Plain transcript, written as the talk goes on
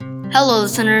Hello,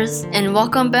 listeners, and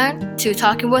welcome back to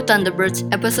Talking with Thunderbirds,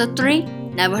 Episode 3,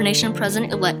 Navajo Nation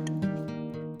President-elect.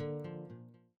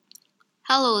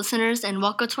 Hello, listeners, and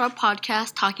welcome to our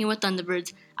podcast, Talking with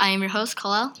Thunderbirds. I am your host,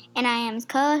 Kalel. And I am his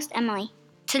co-host, Emily.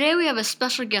 Today we have a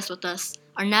special guest with us,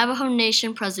 our Navajo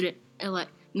Nation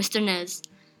President-elect, Mr. Nez.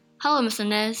 Hello, Mr.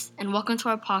 Nez, and welcome to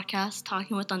our podcast,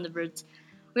 Talking with Thunderbirds.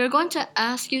 We are going to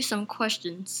ask you some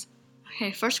questions.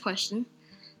 Okay, first question.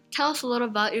 Tell us a little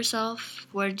about yourself.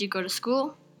 Where did you go to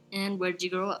school, and where did you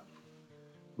grow up?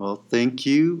 Well, thank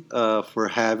you for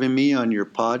having me on your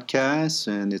podcast,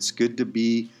 and it's good to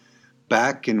be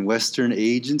back in Western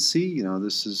Agency. You know,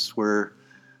 this is where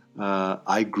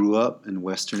I grew up in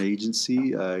Western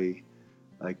Agency. I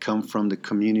come from the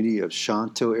community of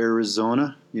Shanto,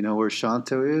 Arizona. You know where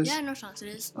Shanto is? Yeah, I know Shanto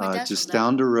is. My dad's just from there.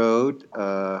 down the road,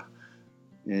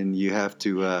 and you have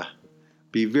to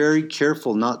be very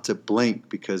careful not to blink,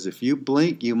 because if you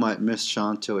blink, you might miss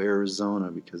Shanto, Arizona,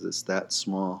 because it's that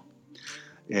small.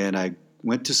 And I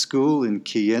went to school in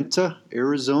Kayenta,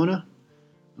 Arizona,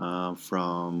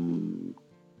 from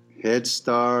Head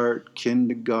Start,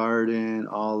 kindergarten,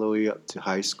 all the way up to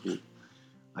high school.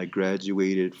 I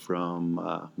graduated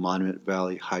from Monument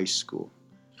Valley High School,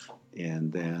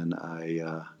 and then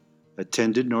I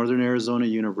attended Northern Arizona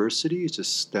University,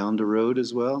 just down the road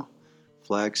as well,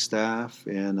 Flagstaff,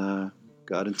 and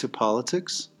got into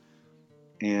politics,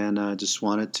 and just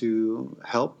wanted to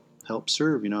help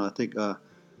serve. You know, I think a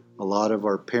lot of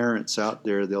our parents out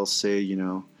there, they'll say, you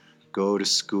know, go to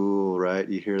school, right?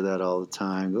 You hear that all the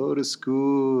time. Go to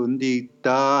school,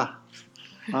 ndita,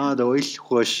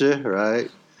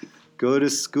 right? Go to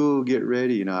school, get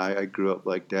ready. You know, I grew up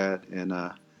like that, and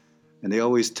they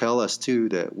always tell us too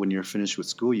that when you're finished with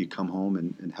school, you come home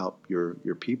and help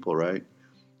your people, right?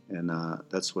 And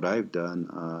that's what I've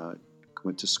done.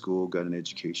 Went to school, got an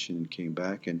education, and came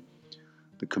back. And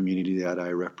the community that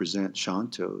I represent,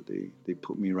 Shanto, they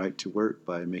put me right to work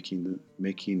by making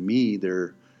me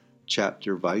their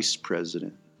chapter vice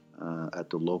president at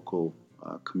the local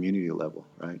community level,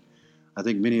 right? I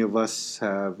think many of us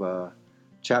have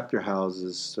chapter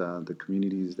houses, the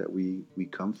communities that we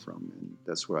come from, and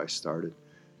that's where I started.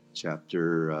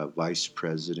 Chapter vice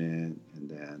president, and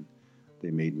then they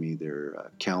made me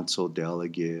their council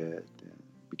delegate, and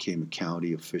became a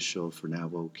county official for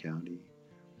Navajo County,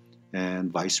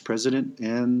 and vice president.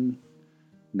 And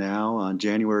now on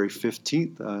January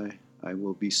 15th, I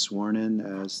will be sworn in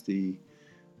as they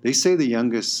say the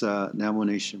youngest Navajo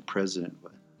Nation president,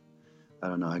 but I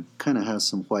don't know. I kind of have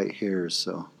some white hair,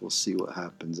 so we'll see what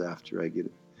happens after I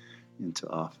get into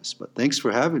office. But thanks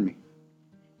for having me.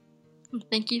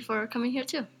 Thank you for coming here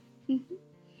too. Mm-hmm.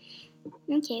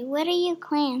 Okay, what are your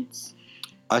clans?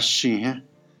 Ashin,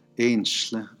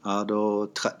 Ainsle, Ado,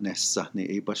 Tratnessa,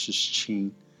 Ne Ebashichin,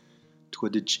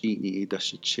 Twidich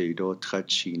Edashichedo,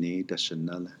 Trachine,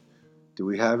 Dashanala. Do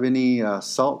we have any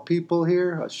salt people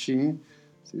here? Ashin?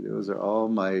 See, those are all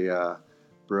my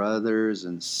brothers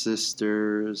and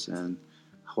sisters. And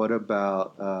what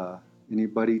about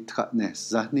anybody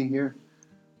Tratnessani here?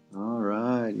 All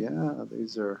right, yeah,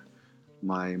 these are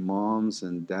my moms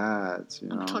and dads, you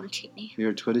know. I'm Todachini.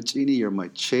 You're Todachini, you're my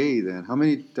Che then. How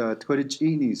many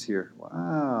Todachinis here?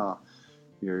 Wow.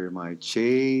 You're my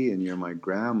Che and you're my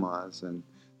grandmas. And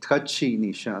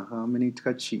Tachini, how many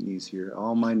Tachinis here?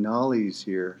 All my Nollies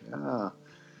here. Yeah.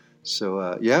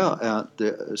 So,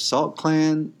 the Salt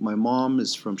Clan, my mom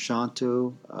is from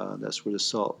Shanto. That's where the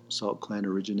Salt Clan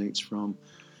originates from.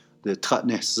 The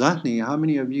Tatnesani, how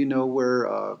many of you know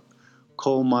where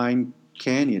Coal Mine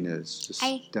Canyon is? Just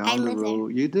down the road.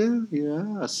 There. You do?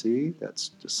 Yeah, see, that's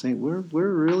the same. We're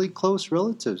really close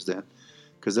relatives then,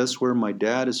 because that's where my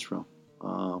dad is from.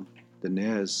 The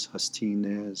Nez, Hastine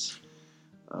Nez,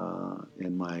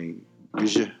 and my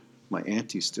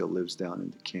auntie still lives down in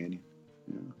the canyon.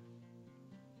 Yeah.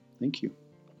 Thank you.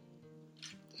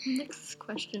 Next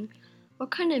question. What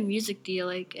kind of music do you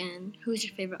like, and who's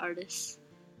your favorite artist?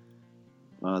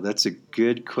 That's a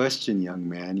good question, young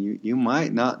man. You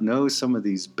might not know some of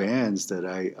these bands that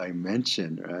I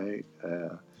mentioned, right?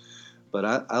 But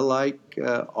I like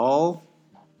all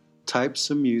types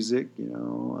of music. You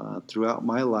know, throughout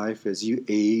my life, as you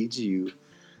age, you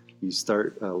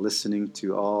start listening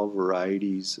to all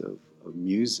varieties of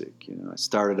music. You know, I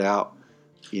started out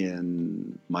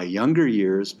in my younger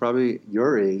years, probably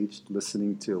your age,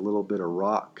 listening to a little bit of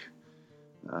rock.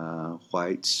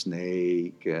 White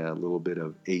Snake, a little bit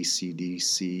of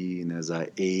AC/DC, and as I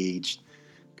aged,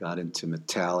 got into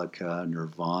Metallica,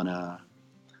 Nirvana,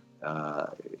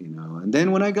 you know. And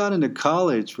then when I got into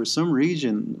college, for some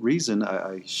reason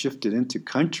I shifted into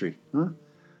country.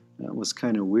 That was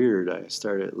kind of weird. I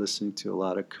started listening to a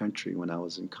lot of country when I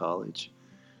was in college.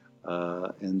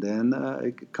 And then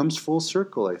it comes full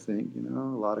circle, I think. You know,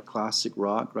 a lot of classic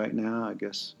rock right now, I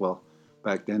guess. Well,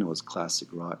 back then it was classic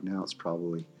rock. Now it's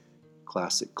probably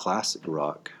classic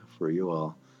rock for you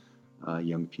all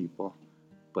young people.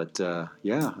 But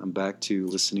yeah, I'm back to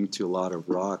listening to a lot of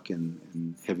rock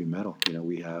and heavy metal. You know,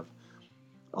 we have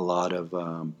a lot of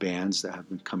bands that have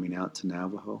been coming out to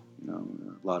Navajo. You know,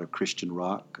 a lot of Christian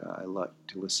rock I like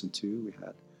to listen to. We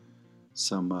had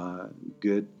some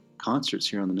good concerts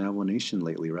here on the Navajo Nation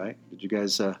lately, right? Did you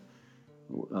guys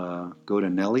go to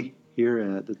Nelly here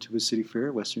at the Tuba City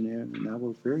Fair, Western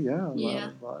Navajo Fair? Yeah,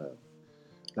 a lot of.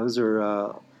 Those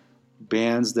are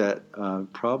bands that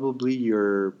probably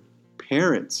your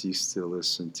parents used to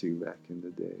listen to back in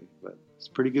the day. But it's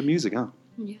pretty good music, huh?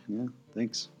 Yeah. Yeah,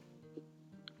 thanks.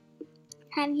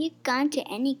 Have you gone to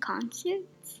any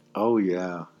concerts? Oh,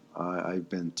 yeah. I've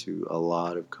been to a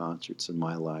lot of concerts in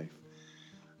my life.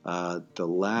 The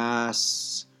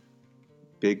last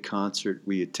big concert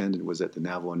we attended was at the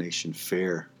Navajo Nation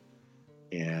Fair.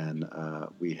 And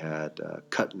we had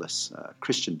Cutlass, a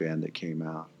Christian band that came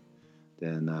out.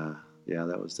 Then, yeah,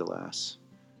 that was the last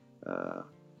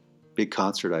big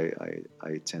concert I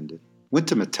attended. Went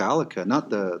to Metallica, not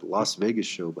the Las Vegas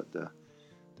show, but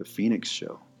the Phoenix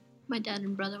show. My dad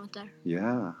and brother went there.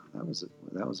 Yeah, that was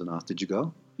an awesome. Did you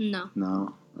go? No.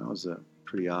 No, that was a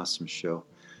pretty awesome show.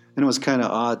 And it was kind of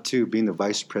odd too, being the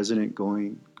vice president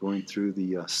going through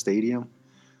the stadium.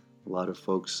 A lot of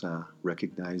folks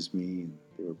recognized me, and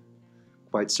they were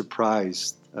quite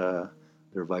surprised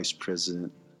their vice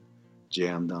president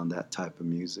jammed on that type of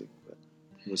music. But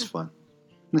it was fun.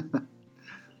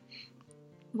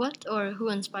 What or who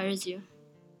inspires you?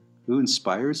 Who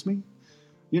inspires me?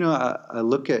 You know, I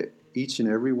look at each and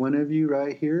every one of you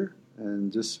right here,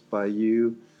 and just by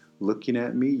you looking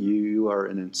at me, you are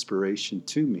an inspiration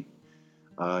to me.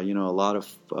 You know, a lot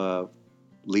of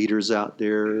leaders out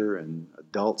there and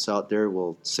adults out there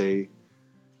will say,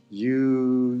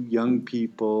 you young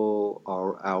people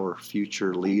are our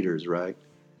future leaders, right?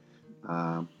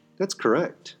 That's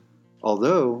correct.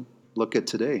 Although, look at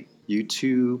today. You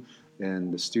two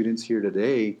and the students here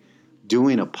today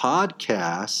doing a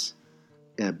podcast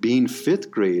and being fifth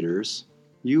graders,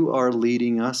 you are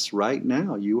leading us right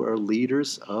now. You are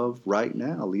leaders of right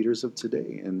now, leaders of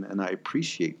today. And I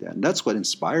appreciate that. And that's what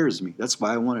inspires me. That's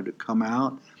why I wanted to come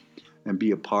out and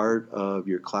be a part of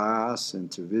your class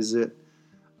and to visit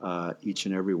each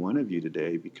and every one of you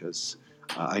today, because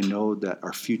I know that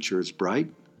our future is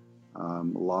bright. A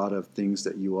lot of things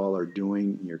that you all are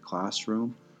doing in your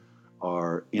classroom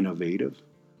are innovative.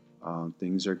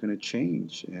 Things are going to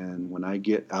change. And when I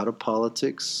get out of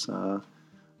politics,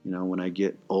 you know, when I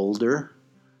get older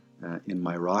in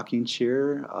my rocking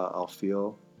chair, I'll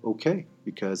feel okay,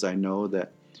 because I know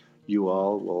that you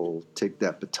all will take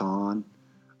that baton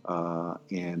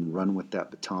and run with that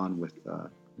baton with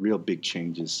real big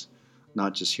changes,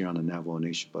 not just here on the Navajo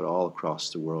Nation, but all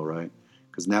across the world, right?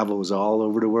 Because Navajo is all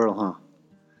over the world, huh?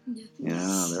 Yes.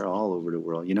 Yeah, they're all over the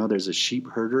world. You know, there's a sheep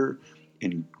herder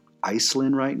in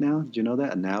Iceland right now. Did you know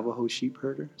that? A Navajo sheep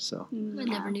herder? So, I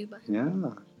never knew about it. yeah,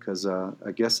 because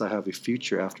I guess I have a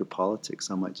future after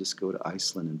politics. I might just go to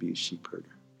Iceland and be a sheep herder.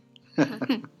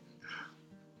 Okay.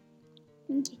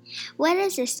 What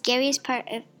is the scariest part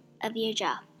of your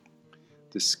job?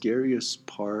 The scariest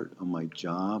part of my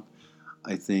job,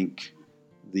 I think,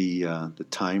 the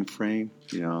time frame.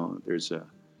 You know, there's a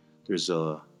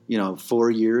you know,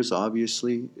 4 years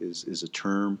obviously is a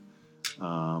term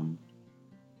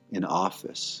in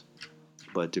office,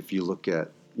 but if you look at,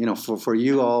 you know, for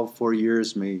you all, 4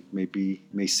 years may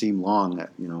seem long,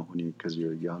 you know, when you, because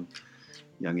you're a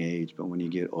young age, but when you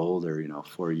get older, you know,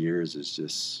 4 years is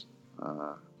just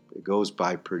it goes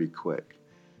by pretty quick.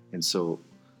 And so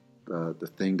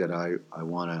the thing that I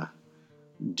want to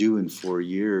do in 4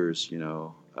 years, you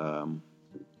know,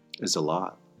 is a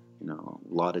lot. You know,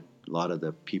 a lot of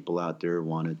the people out there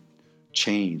want to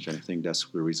change, and I think that's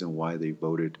the reason why they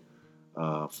voted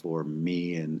for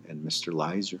me and Mr.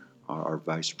 Leiser, our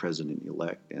vice president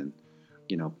elect. And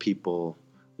you know, people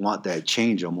want that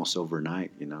change almost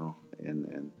overnight. You know,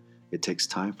 and it takes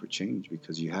time for change,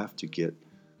 because you have to get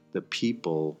the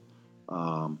people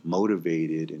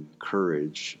motivated,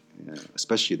 encouraged,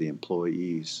 especially the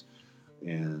employees,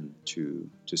 and to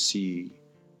see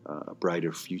a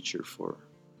brighter future for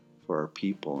our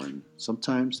people. And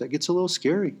sometimes that gets a little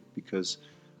scary, because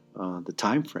the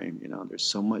time frame, you know, there's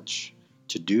so much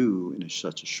to do in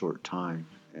such a short time,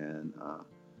 and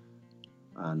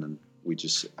we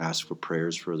just ask for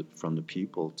prayers from the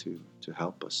people to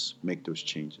help us make those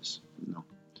changes, you know.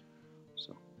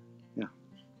 So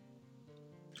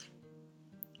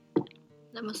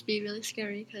That must be really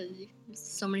scary because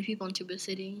so many people in Tuba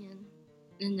City and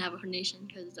in Navajo Nation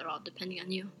because they're all depending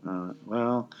on you.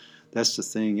 Well, that's the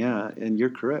thing, yeah, and you're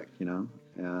correct.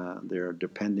 They're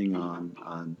depending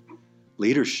on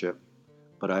leadership,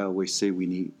 but I always say we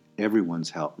need everyone's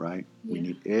help, right? We Yeah.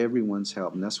 need everyone's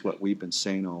help, and that's what we've been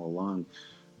saying all along.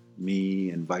 Me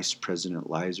and Vice President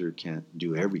Leiser can't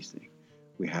do everything.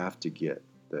 We have to get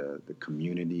the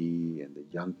community and the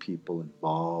young people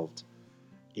involved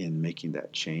in making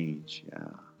that change. Yeah,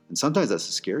 and sometimes that's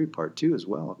the scary part too, as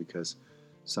well, because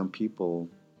some people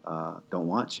don't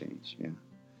want change. Yeah,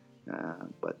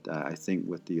 but I think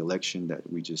with the election that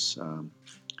we just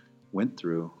went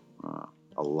through,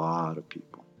 a lot of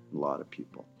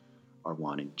people are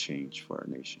wanting change for our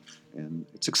nation, and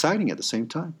it's exciting at the same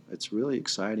time. It's really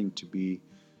exciting to be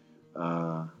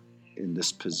uh, in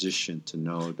this position to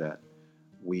know that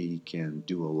we can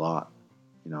do a lot.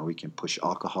 We can push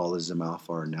alcoholism out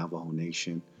for our Navajo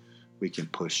Nation. We can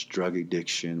push drug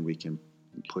addiction. We can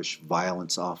push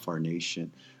violence off our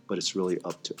nation. But it's really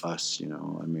up to us. I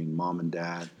mean, mom and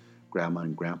dad, grandma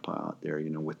and grandpa out there,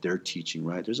 with their teaching,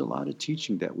 right? There's a lot of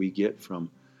teaching that we get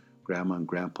from grandma and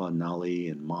grandpa,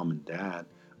 Nully, and mom and dad.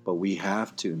 But we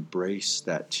have to embrace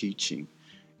that teaching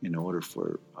in order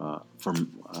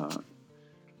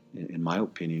in my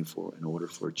opinion, in order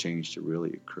for a change to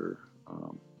really occur.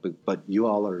 But you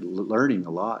all are learning a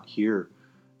lot here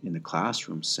in the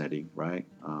classroom setting, right?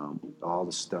 All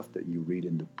the stuff that you read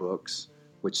in the books,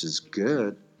 which is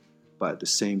good, but at the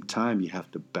same time, you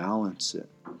have to balance it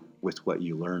with what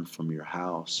you learn from your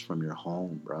house, from your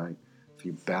home, right? If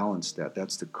you balance that,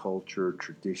 that's the culture,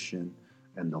 tradition,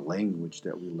 and the language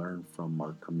that we learn from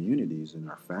our communities and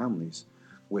our families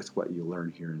with what you learn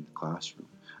here in the classroom.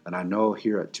 And I know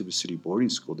here at Tuba City Boarding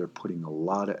School, they're putting a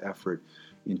lot of effort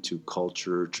into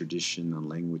culture, tradition, and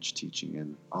language teaching,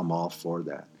 and I'm all for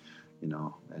that, And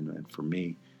for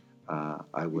me,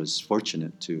 I was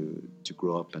fortunate to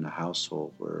grow up in a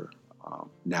household where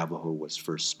Navajo was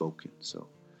first spoken. So,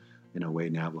 in a way,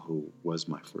 Navajo was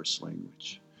my first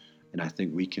language, and I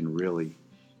think we can really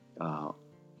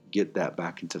get that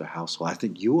back into the household. I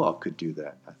think you all could do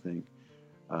that. I think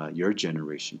your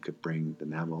generation could bring the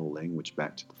Navajo language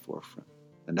back to the forefront,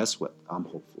 and that's what I'm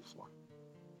hopeful for.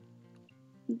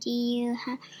 Do you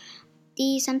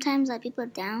sometimes let people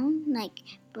down, like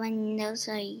when those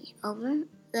are over,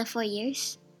 the 4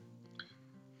 years?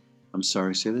 I'm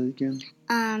sorry, say that again?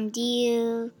 Do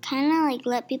you kind of like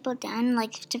let people down,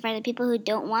 like for the people who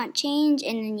don't want change,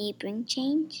 and then you bring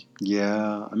change?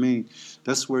 Yeah, I mean,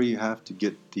 that's where you have to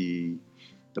get the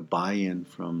buy-in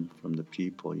from the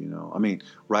people. I mean,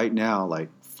 right now, like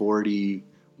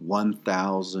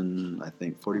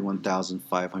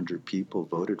 41,500 people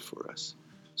voted for us.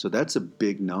 So that's a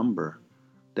big number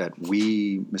that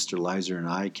we, Mr. Leiser and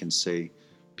I, can say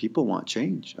people want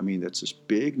change. I mean, that's this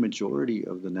big majority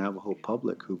of the Navajo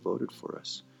public who voted for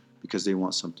us because they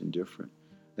want something different.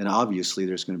 And obviously,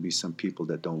 there's going to be some people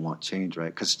that don't want change,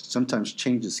 right? Because sometimes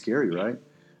change is scary, right?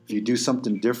 If you do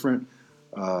something different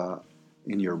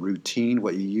in your routine,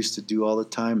 what you used to do all the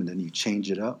time, and then you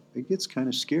change it up, it gets kind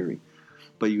of scary.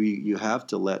 But you have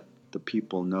to let the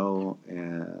people know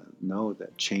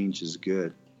that change is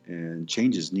good and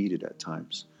change is needed at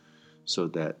times, so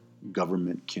that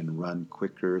government can run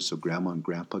quicker, so grandma and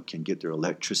grandpa can get their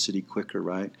electricity quicker,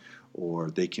 right?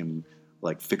 Or they can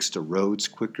fix the roads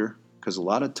quicker. Because a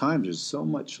lot of times there's so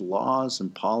much laws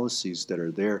and policies that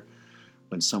are there.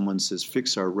 When someone says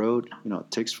fix our road,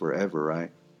 it takes forever,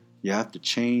 right? You have to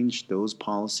change those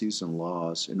policies and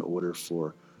laws in order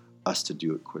for us to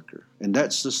do it quicker. And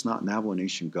that's just not Navajo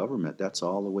Nation government. That's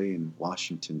all the way in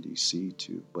Washington, D.C.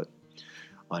 too. But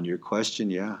on your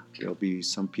question, yeah, there'll be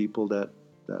some people that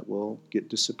will get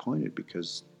disappointed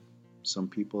because some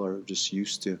people are just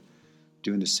used to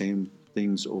doing the same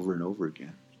things over and over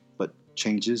again. But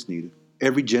change is needed.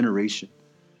 Every generation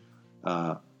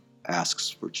asks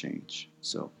for change.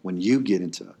 So when you get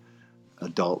into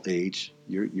adult age,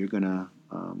 you're gonna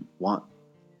want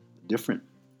different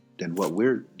than what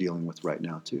we're dealing with right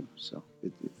now too. So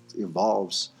it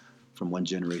evolves from one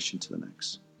generation to the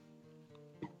next.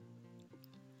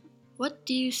 What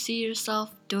do you see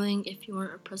yourself doing if you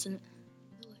weren't a president?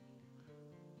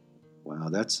 Wow,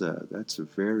 that's a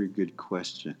very good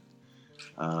question.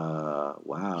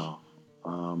 Wow.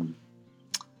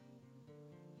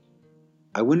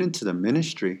 I went into the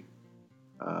ministry.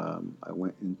 I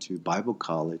went into Bible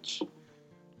college.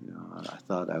 I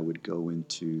thought I would go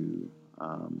into,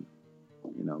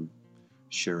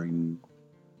 sharing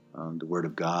the Word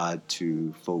of God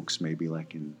to folks maybe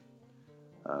like in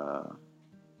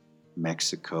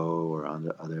Mexico or on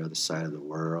the other side of the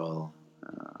world.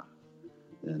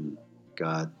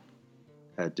 God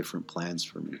had different plans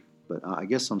for me. But I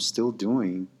guess I'm still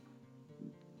doing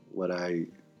what I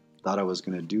thought I was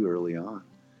going to do early on.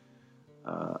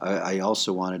 I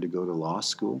also wanted to go to law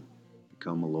school,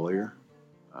 become a lawyer.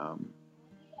 Um,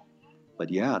 but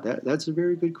yeah, that's a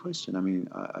very good question. I mean,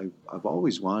 I've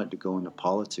always wanted to go into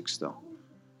politics, though,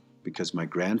 because my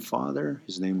grandfather,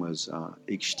 his name was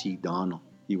H.T. Donnell.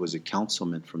 He was a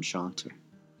councilman from Shanto.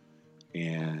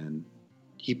 And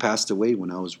he passed away when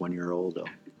I was 1 year old, though.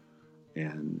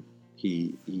 And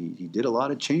he did a lot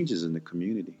of changes in the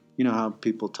community. You know how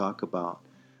people talk about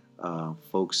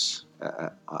folks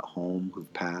at home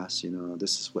who've passed. You know,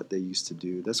 this is what they used to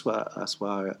do. That's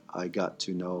why I got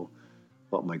to know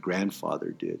what my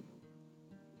grandfather did.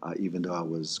 Even though I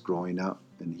was growing up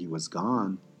and he was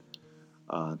gone,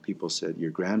 people said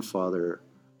your grandfather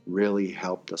really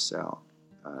helped us out.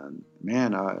 And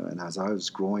man, and as I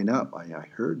was growing up, I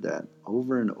heard that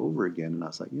over and over again, and I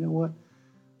was like, you know what?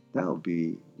 That would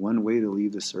be one way to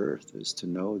leave this earth, is to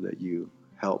know that you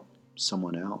help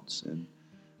someone else. And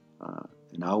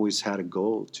I always had a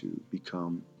goal to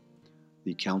become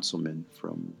the councilman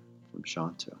from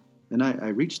Shanto. And I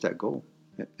reached that goal.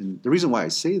 And the reason why I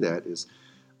say that is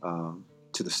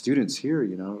to the students here,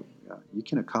 you know, you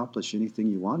can accomplish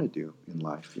anything you want to do in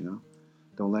life, you know.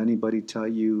 Don't let anybody tell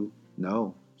you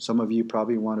no. Some of you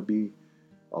probably want to be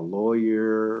a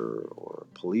lawyer or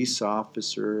a police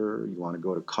officer. You want to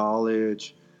go to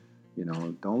college. You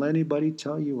know, don't let anybody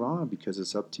tell you wrong, because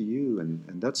it's up to you.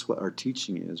 And that's what our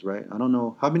teaching is, right? I don't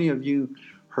know. How many of you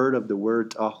heard of the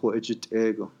word aho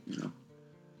ego? You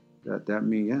know, that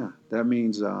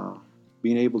means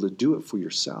being able to do it for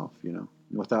yourself, you know,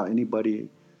 without anybody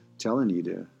telling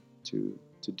you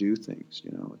to do things.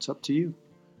 You know, it's up to you.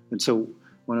 And so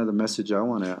one of the message I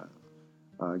want to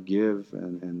give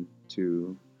and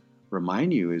to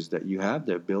remind you is that you have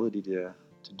the ability to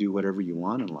do whatever you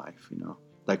want in life, you know.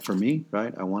 Like for me,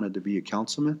 right, I wanted to be a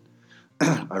councilman.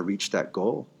 I reached that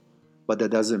goal. But that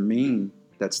doesn't mean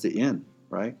that's the end,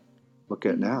 right? Look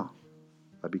at now.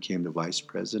 I became the vice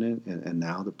president and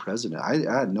now the president.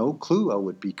 I had no clue I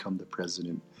would become the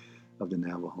president of the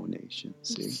Navajo Nation,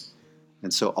 see?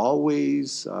 And so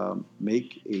always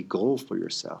make a goal for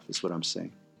yourself is what I'm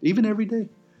saying. Even every day.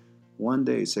 One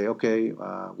day say, okay,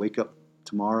 wake up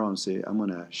tomorrow and say, I'm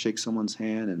going to shake someone's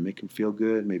hand and make them feel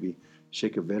good. Maybe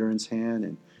shake a veteran's hand.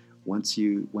 And once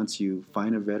you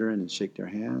find a veteran and shake their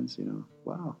hands, you know,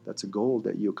 wow, that's a goal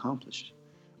that you accomplished.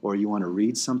 Or you want to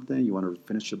read something, you want to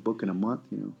finish a book in a month,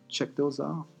 you know, check those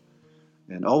off.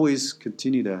 And always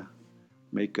continue to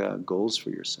make goals for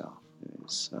yourself.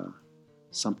 It's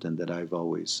something that I've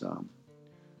always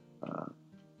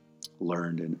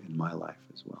learned in my life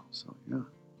as well. So, yeah,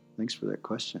 thanks for that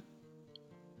question.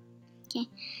 Okay.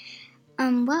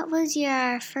 What was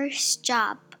your first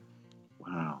job?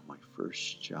 Wow, my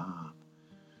first job.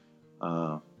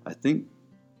 I think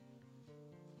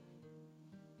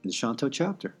in the Shanto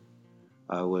chapter.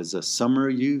 I was a summer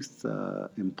youth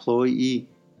employee.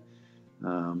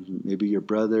 Maybe your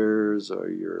brothers or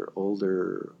your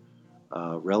older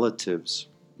relatives,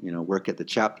 you know, work at the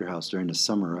chapter house during the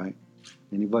summer, right?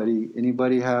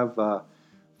 Anybody have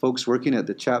folks working at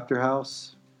the chapter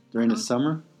house during the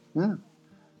summer? Yeah,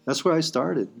 that's where I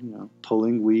started. You know,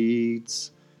 pulling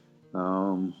weeds,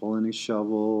 holding a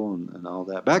shovel, and all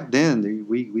that. Back then,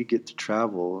 we get to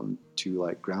travel to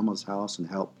like grandma's house and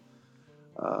help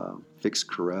fix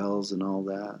corrals and all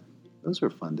that. Those were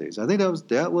fun days. I think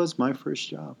that was my first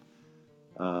job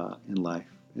in life.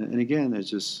 And again, it's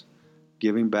just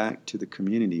giving back to the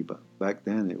community. But back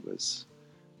then, it was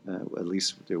at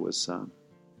least there was some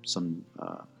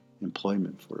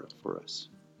employment for us.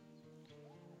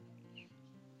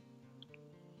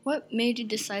 What made you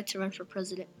decide to run for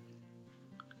president?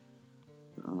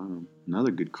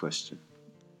 Another good question.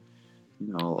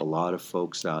 You know, a lot of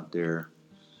folks out there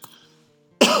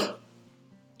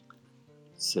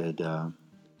said they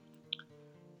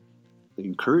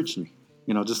encouraged me.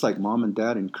 You know, just like mom and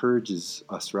dad encourages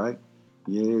us, right?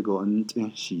 You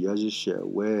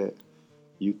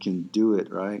can do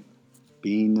it, right?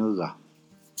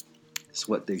 It's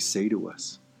what they say to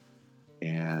us.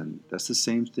 And that's the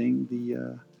same thing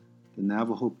the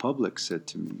Navajo public said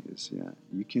to me is, yeah,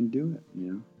 you can do it,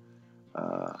 you know.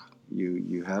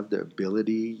 You have the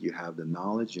ability, you have the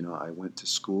knowledge. You know, I went to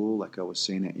school, like I was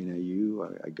saying, at NAU.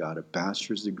 I got a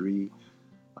bachelor's degree,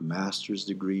 a master's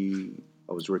degree.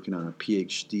 I was working on a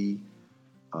PhD.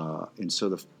 And so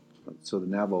the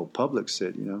Navajo public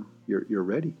said, you know, you're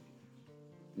ready.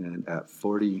 And at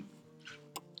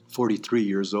 43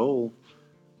 years old,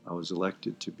 I was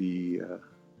elected to be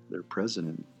their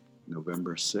president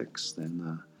November 6th.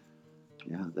 And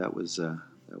yeah, that was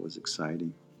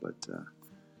exciting. But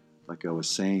like I was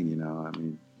saying, I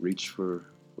mean, reach for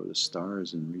the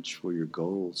stars and reach for your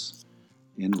goals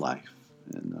in life,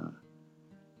 and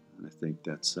I think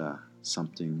that's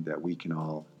something that we can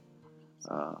all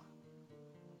uh,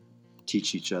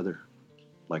 teach each other,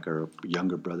 like our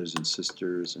younger brothers and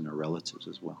sisters and our relatives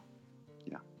as well.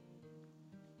 Yeah.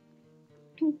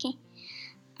 Okay.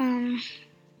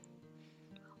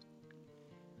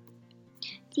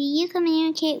 Do you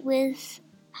communicate with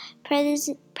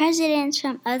presidents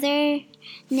from other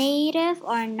native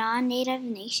or non-native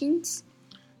nations?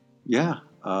 Yeah.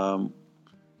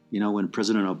 When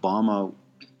President Obama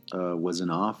was in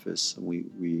office,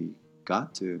 we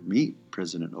got to meet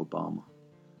President Obama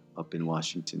up in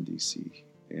Washington D.C.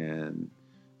 and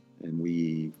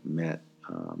we met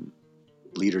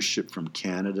leadership from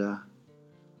Canada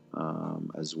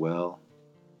as well.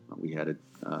 We had a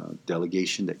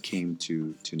delegation that came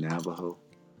to Navajo.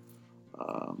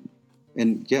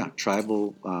 And yeah,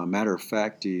 tribal. Matter of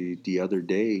fact, the other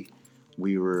day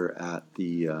we were at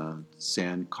the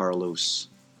San Carlos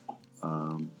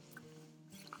um,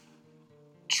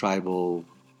 tribal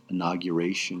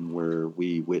inauguration where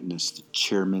we witnessed the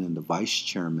chairman and the vice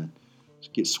chairman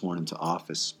get sworn into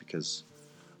office because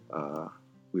uh,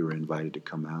 we were invited to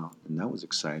come out, and that was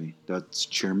exciting. That's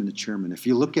chairman to chairman. If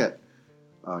you look at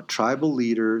tribal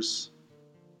leaders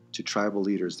to tribal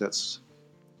leaders, that's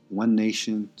one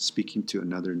nation speaking to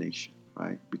another nation,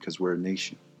 right? Because we're a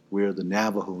nation. We're the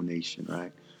Navajo Nation,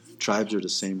 right? Tribes are the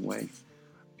same way.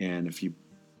 And if you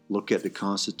look at the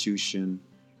Constitution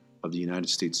of the United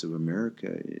States of America,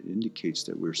 it indicates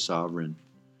that we're sovereign.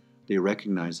 They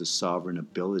recognize the sovereign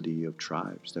ability of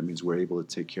tribes. That means we're able to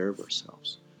take care of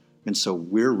ourselves. And so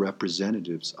we're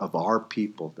representatives of our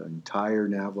people, the entire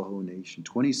Navajo Nation,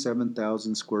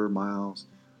 27,000 square miles,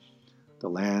 the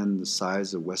land the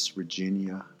size of West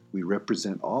Virginia. We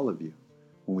represent all of you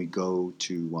when we go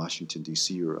to Washington,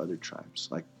 D.C. or other tribes,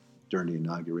 like during the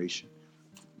inauguration.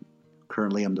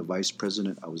 Currently, I'm the vice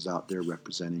president. I was out there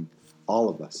representing all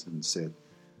of us and said,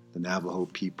 the Navajo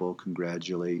people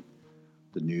congratulate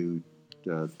the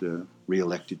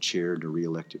re-elected chair, the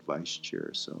re-elected vice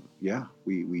chair. So yeah,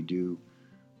 we do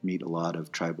meet a lot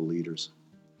of tribal leaders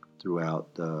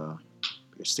throughout the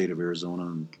state of Arizona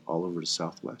and all over the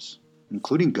Southwest,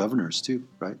 including governors too,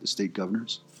 right? The state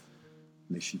governors,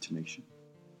 nation to nation.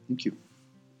 Thank you.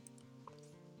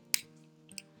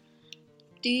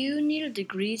 Do you need a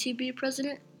degree to be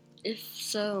president? If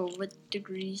so, what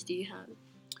degrees do you have?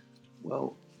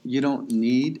 Well, you don't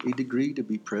need a degree to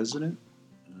be president.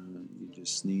 You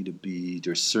just need to be,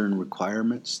 there's certain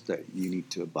requirements that you need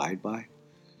to abide by.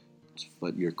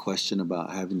 But your question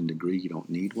about having a degree, you don't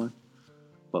need one.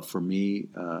 But for me,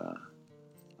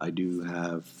 I do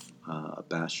have a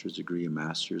bachelor's degree, a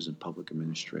master's in public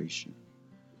administration,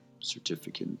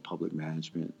 certificate in public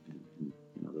management, and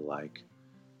the like.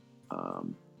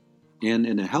 And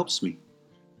it helps me.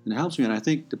 And it helps me. And I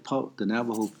think the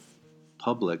Navajo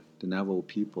public, the Navajo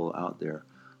people out there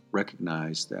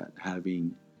recognize that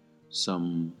having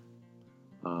some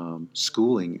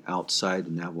schooling outside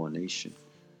the Navajo Nation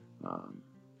um,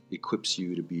 equips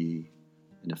you to be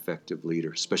an effective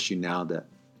leader, especially now that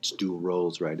it's dual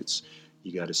roles, right? It's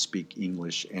you got to speak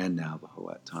English and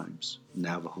Navajo at times.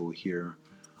 Navajo here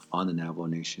on the Navajo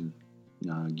Nation,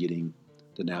 getting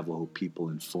the Navajo people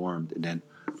informed, and then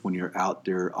when you're out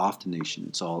there off the nation,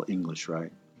 it's all English,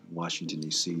 right? Washington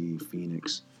D.C.,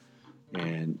 Phoenix,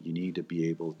 and you need to be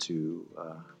able to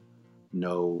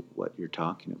know what you're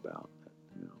talking about,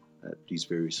 at these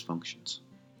various functions.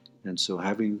 And so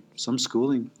having some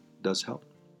schooling does help.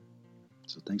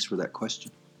 So thanks for that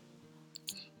question.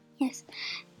 Yes.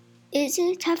 Is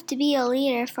it tough to be a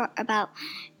leader for about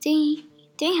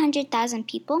 300,000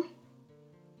 people?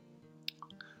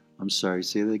 I'm sorry,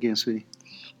 say that again, sweetie.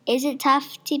 Is it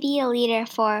tough to be a leader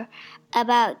for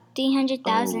about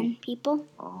 300,000 people?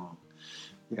 Oh,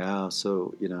 yeah.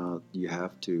 So, you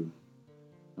have to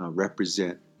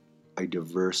represent a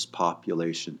diverse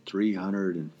population,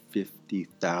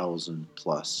 350,000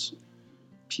 plus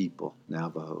people,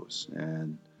 Navajos.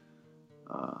 And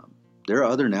there are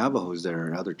other Navajos that are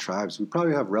in other tribes. We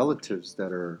probably have relatives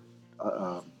that are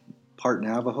part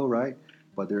Navajo, right?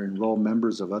 But they're enrolled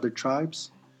members of other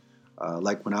tribes.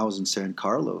 Like when I was in San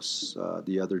Carlos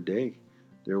the other day,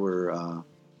 there were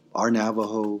our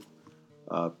Navajo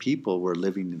people were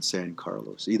living in San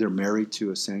Carlos, either married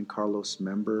to a San Carlos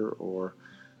member or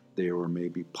they were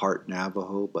maybe part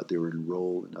Navajo, but they were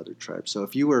enrolled in other tribes. So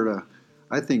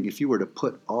I think if you were to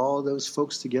put all those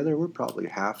folks together, we're probably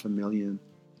 500,000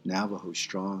 Navajo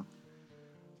strong.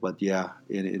 But yeah,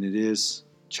 and it is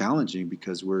challenging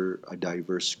because we're a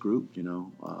diverse group.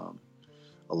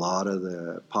 A lot of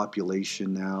the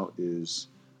population now is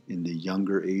in the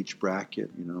younger age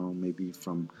bracket. Maybe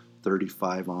from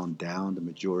 35 on down, the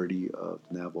majority of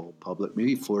the Navajo public.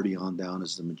 Maybe 40 on down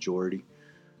is the majority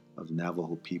of the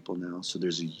Navajo people now. So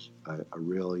there's a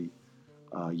really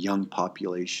young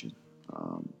population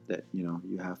that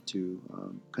you have to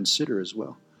consider as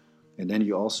well. And then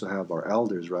you also have our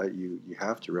elders, right? You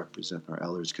have to represent our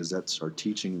elders because that's our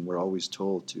teaching, and we're always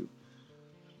told to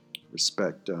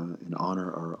respect and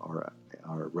honor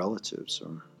our relatives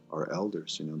or our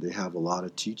elders. They have a lot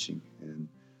of teaching, and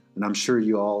I'm sure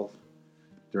you all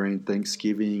during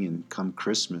Thanksgiving and come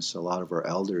Christmas, a lot of our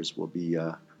elders will be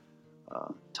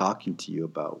talking to you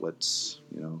about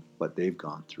what they've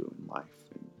gone through in life,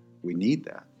 and we need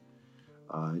that.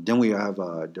 Then we have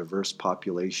a diverse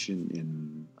population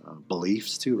in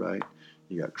beliefs too, right?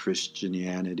 You got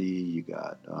Christianity, you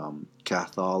got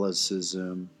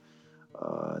Catholicism,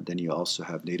 then you also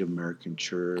have Native American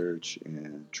church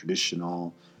and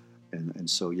traditional, and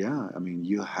so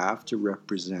you have to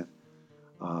represent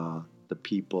the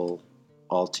people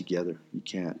all together. You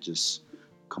can't just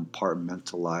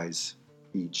compartmentalize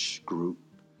each group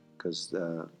because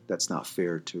that's not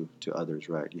fair to others,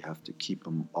 right? You have to keep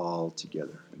them all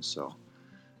together, and so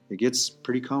it gets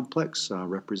pretty complex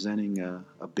representing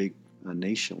a big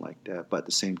nation like that. But at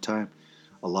the same time,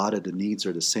 a lot of the needs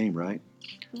are the same, right?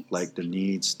 Yes. Like the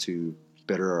needs to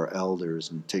better our elders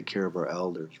and take care of our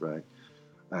elders, right?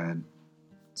 And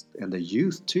the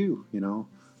youth too.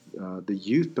 The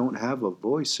youth don't have a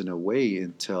voice in a way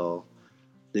until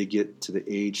they get to the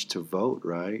age to vote,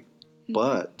 right? Mm-hmm.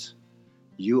 But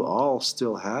you all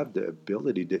still have the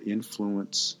ability to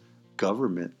influence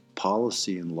government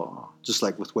policy and law, just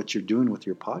like with what you're doing with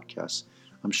your podcast.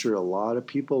 I'm sure a lot of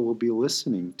people will be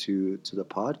listening to the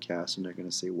podcast, and they're going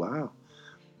to say, wow,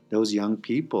 those young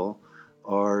people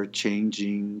are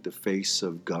changing the face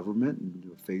of government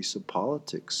and the face of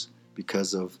politics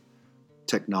because of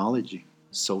technology,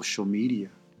 social media.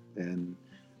 And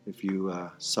if you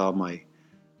saw my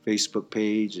Facebook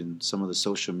page and some of the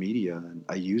social media, and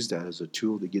I use that as a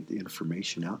tool to get the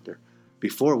information out there.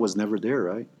 Before it was never there,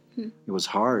 right? It was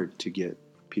hard to get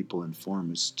people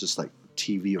informed. It's just like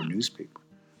TV or newspaper.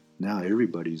 Now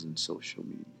everybody's in social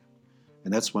media.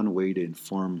 And that's one way to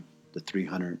inform the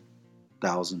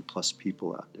 300,000 plus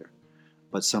people out there.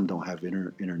 But some don't have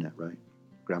internet, right?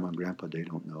 Grandma and grandpa, they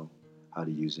don't know how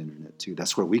to use internet too.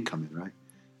 That's where we come in, right?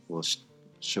 We'll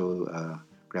show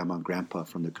grandma and grandpa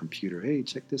from the computer, hey,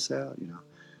 check this out, and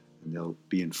they'll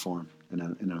be informed. And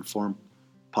an informed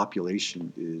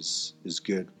population is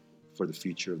good for the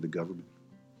future of the government.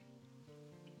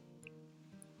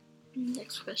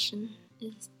 Next question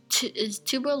is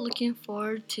Tuba looking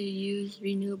forward to use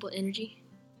renewable energy?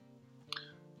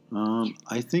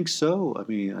 I think so. I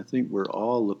think we're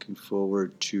all looking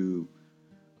forward to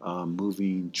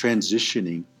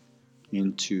transitioning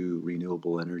into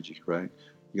renewable energy, right?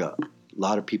 You got a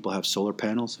lot of people have solar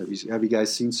panels. Have you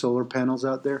guys seen solar panels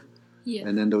out there? Yeah.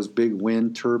 And then those big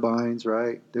wind turbines,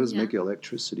 right? Those Yeah. make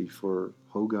electricity for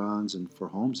hogans and for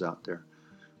homes out there.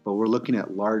 But we're looking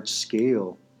at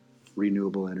large-scale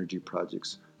renewable energy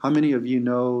projects. How many of you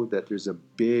know that there's a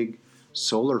big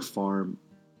solar farm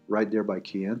right there by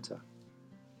Kayenta?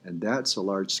 And that's a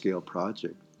large-scale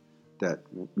project that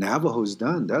Navajo's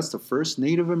done. That's the first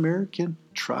Native American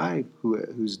tribe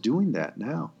who's doing that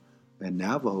now. And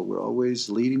Navajo, we're always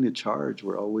leading the charge.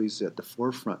 We're always at the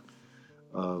forefront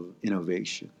of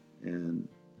innovation. And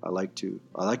I like to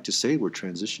say we're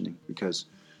transitioning because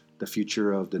the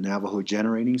future of the Navajo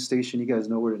generating station, you guys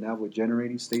know where the Navajo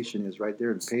generating station is, right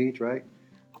there in Page, right?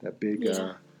 That big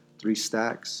 3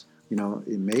 stacks.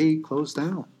 It may close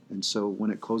down. And so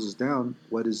when it closes down,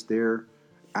 what is there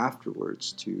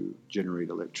afterwards to generate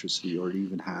electricity or to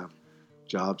even have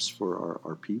jobs for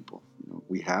our people?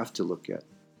 We have to look at,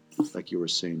 like you were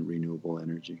saying, renewable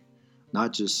energy.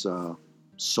 Not just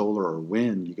solar or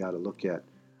wind. You got to look at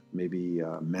maybe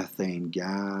methane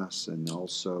gas and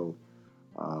also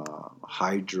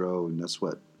hydro, and that's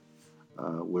what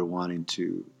we're wanting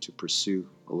to pursue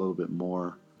a little bit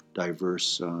more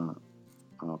diverse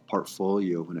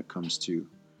portfolio when it comes to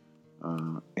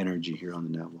energy here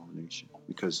on the Navajo Nation.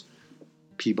 Because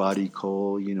Peabody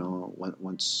coal,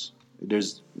 once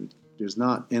there's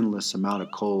not endless amount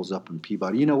of coals up in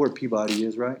Peabody. You know where Peabody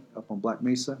is, right? Up on Black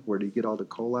Mesa, where they get all the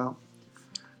coal out.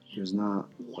 There's not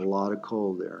a lot of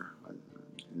coal there.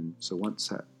 And so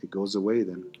once it goes away,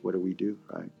 then what do,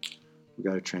 right? We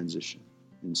got to transition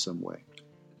in some way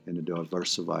and to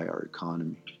diversify our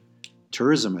economy.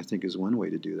 Tourism, I think, is one way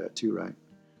to do that too, right?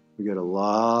 We got a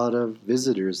lot of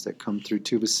visitors that come through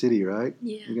Tuba City, right?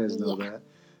 Yeah. You guys know Yeah. that.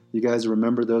 You guys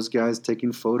remember those guys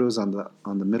taking photos on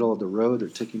the middle of the road? They're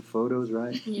taking photos,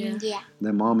 right? Yeah. Yeah. And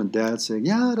then mom and dad saying,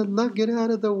 "Yeah, look, get out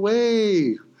of the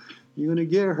way. You're gonna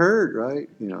get hurt," right?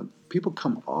 People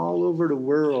come all over the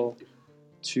world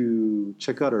to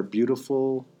check out our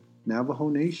beautiful Navajo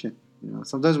Nation.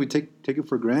 Sometimes we take it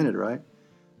for granted, right?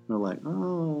 We're like,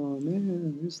 "Oh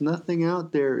man, there's nothing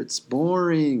out there. It's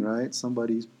boring," right?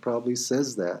 Somebody probably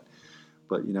says that.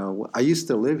 But I used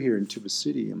to live here in Tuba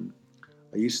City, and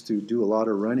I used to do a lot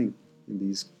of running in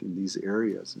these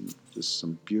areas, and just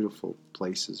some beautiful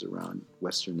places around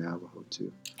Western Navajo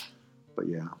too. But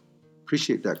yeah,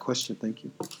 appreciate that question. Thank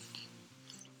you.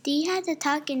 Do you have to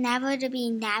talk in Navajo to be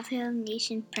Navajo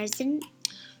Nation President?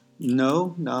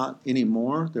 No, not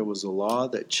anymore. There was a law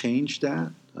that changed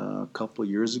that a couple of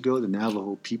years ago. The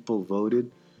Navajo people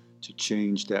voted to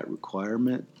change that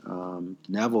requirement. The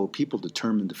Navajo people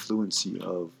determined the fluency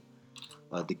of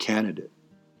the candidate.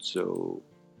 So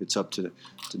it's up to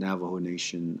the Navajo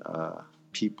Nation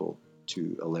people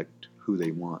to elect who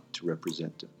they want to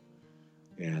represent them.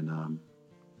 And,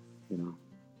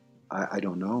 I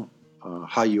don't know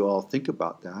how you all think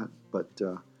about that, but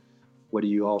what do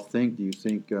you all think? Do you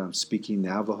think speaking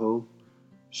Navajo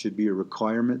should be a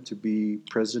requirement to be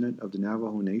president of the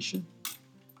Navajo Nation?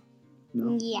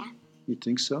 No? Yeah. You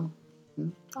think so?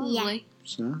 Probably.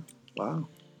 So, wow.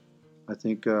 I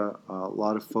think a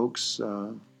lot of folks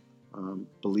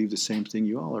believe the same thing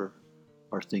you all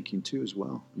are thinking too as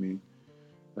well. I mean,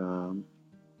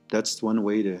 that's one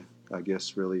way to, I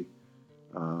guess, really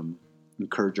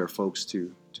encourage our folks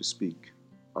to speak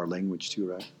our language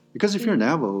too, right? Because if you're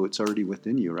Navajo, it's already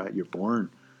within you, right? You're born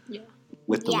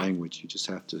with the Yeah. language. You just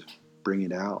have to bring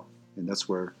it out. And that's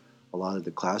where a lot of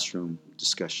the classroom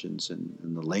discussions and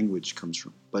the language comes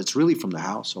from. But it's really from the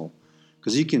household.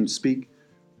 Because you can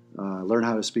learn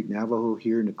how to speak Navajo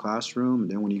here in the classroom,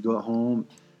 and then when you go home,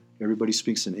 everybody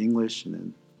speaks in English, and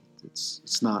then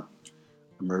it's not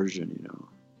immersion.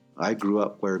 I grew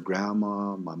up where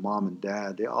grandma, my mom and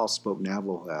dad, they all spoke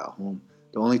Navajo at home.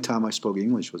 The only time I spoke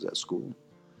English was at school.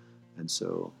 And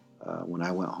so when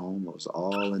I went home, it was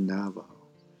all in Navajo.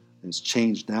 And it's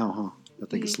changed now, huh? I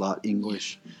think it's a lot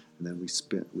English, and then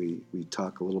we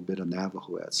talk a little bit of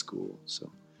Navajo at school. So,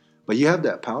 but you have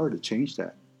that power to change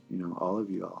that. All of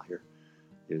you all here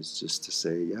is just to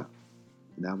say, yeah,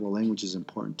 Navajo language is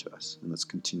important to us, and let's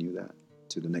continue that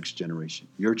to the next generation,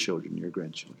 your children, your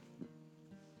grandchildren.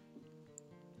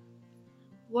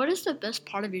 What is the best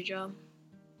part of your job?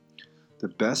 The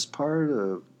best part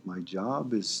of my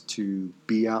job is to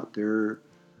be out there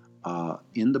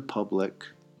in the public,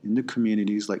 in the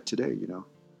communities like today,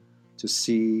 to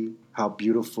see how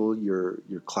beautiful your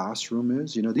classroom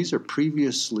is. These are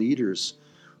previous leaders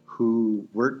who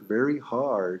worked very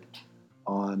hard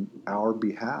on our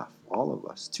behalf, all of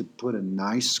us, to put a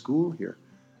nice school here.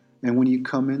 And when you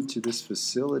come into this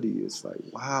facility, it's like,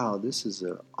 wow, this is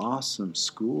an awesome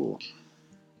school.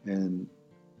 And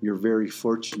you're very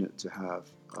fortunate to have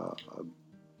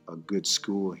a good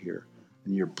school here.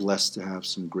 And you're blessed to have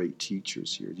some great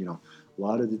teachers here. A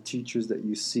lot of the teachers that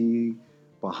you see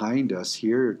behind us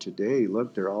here today,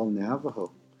 look, they're all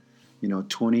Navajo.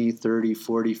 20, 30,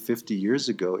 40, 50 years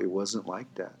ago, it wasn't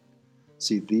like that.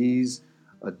 See, these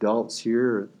adults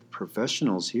here,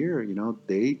 professionals here,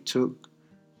 they took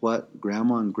what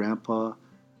grandma and grandpa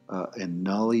and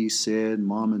Nully said,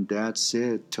 mom and dad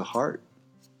said to heart.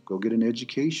 Go get an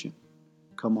education.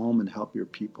 Come home and help your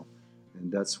people.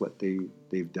 And that's what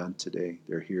they've done today.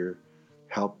 They're here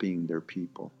helping their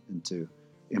people and to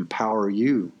empower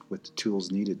you with the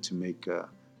tools needed to make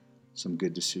some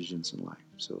good decisions in life.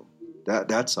 So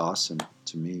that's awesome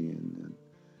to me, and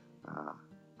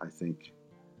I think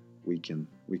we can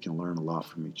learn a lot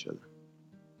from each other.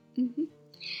 Mm-hmm.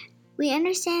 We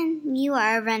understand you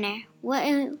are a runner.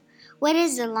 What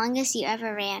is the longest you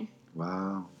ever ran?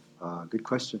 Wow, good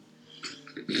question.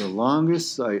 The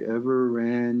longest I ever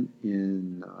ran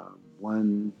in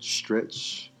one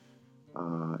stretch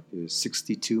is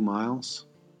 62 miles.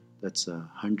 That's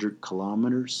 100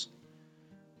 kilometers.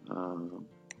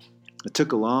 It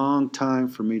took a long time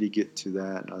for me to get to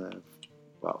that,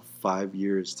 about 5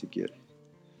 years to get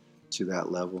to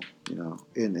that level,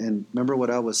 And remember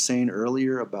what I was saying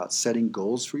earlier about setting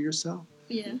goals for yourself?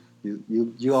 Yeah.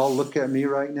 You all look at me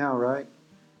right now, right?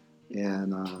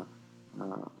 And I'm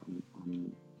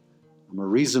a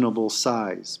reasonable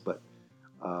size, but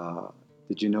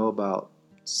did you know about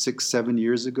 6-7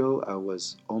 years ago I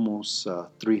was almost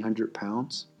 300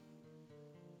 pounds?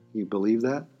 You believe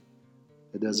that?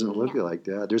 It doesn't look like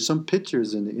that. There's some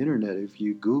pictures in the internet. If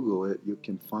you Google it, you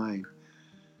can find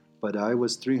but I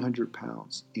was 300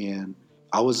 pounds, and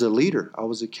I was a leader. I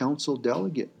was a council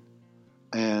delegate,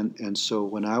 and so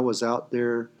when I was out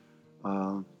there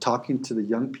talking to the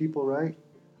young people, right,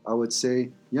 I would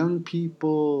say, young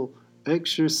people,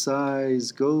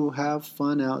 exercise, go have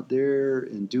fun out there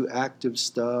and do active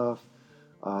stuff,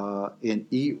 and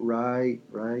eat right,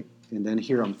 right? And then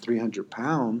here I'm 300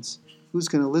 pounds. Who's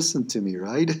going to listen to me,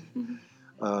 right?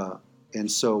 Mm-hmm. And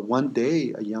so one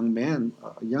day, a young man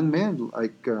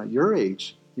like your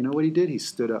age, you know what he did? He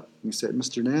stood up. He said,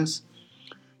 "Mr. Ness,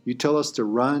 you tell us to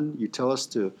run, you tell us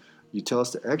to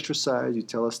exercise, you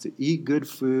tell us to eat good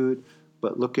food,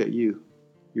 but look at you.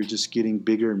 You're just getting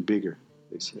bigger and bigger,"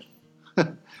 they said.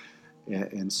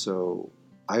 And so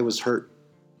I was hurt.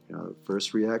 You know, the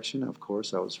first reaction, of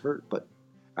course, I was hurt. But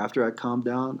after I calmed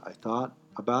down, I thought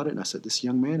about it, and I said, this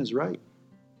young man is right.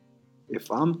 If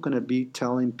I'm going to be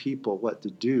telling people what to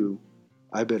do,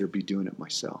 I better be doing it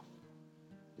myself.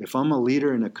 If I'm a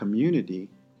leader in a community,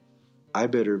 I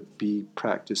better be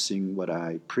practicing what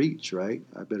I preach, right?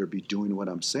 I better be doing what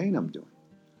I'm saying I'm doing.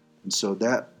 And so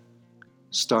that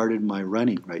started my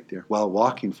running right there. Well,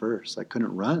 walking first. I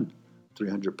couldn't run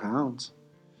 300 pounds.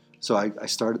 So I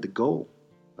started the goal.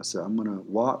 I said, I'm going to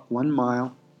walk 1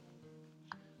 mile.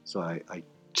 So I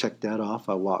checked that off.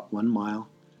 I walked 1 mile.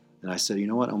 And I said, you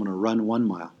know what? I'm going to run 1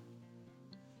 mile.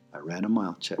 I ran a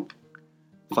mile, check.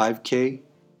 5K,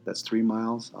 that's 3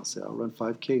 miles. I'll say, I'll run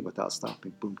 5K without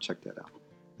stopping. Boom, check that out.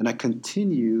 And I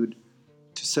continued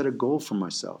to set a goal for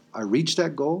myself. I reached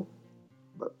that goal,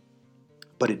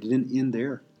 but it didn't end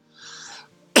there.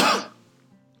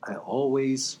 I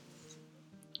always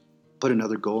put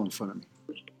another goal in front of me.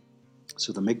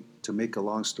 So to make a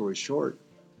long story short,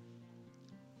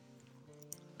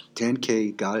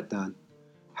 10K, got it done.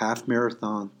 Half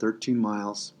marathon, 13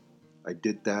 miles. I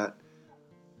did that.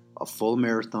 A full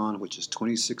marathon, which is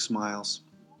 26 miles.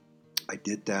 I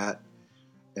did that.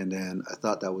 And then I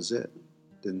thought that was it.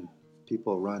 Then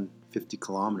people run 50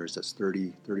 kilometers. That's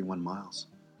 31 miles.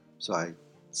 So I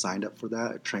signed up for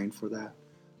that. I trained for that.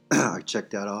 I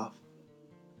checked that off.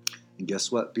 And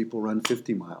guess what? People run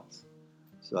 50 miles.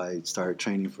 So I started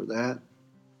training for that.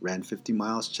 Ran 50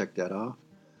 miles, checked that off.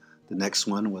 The next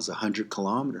one was 100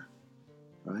 kilometer,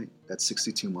 right? That's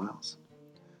 62 miles.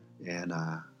 And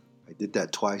I did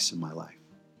that twice in my life,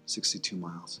 62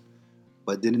 miles.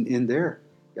 But it didn't end there,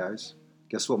 guys.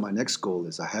 Guess what my next goal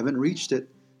is? I haven't reached it,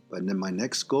 but then my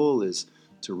next goal is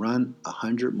to run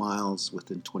 100 miles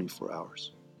within 24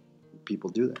 hours. People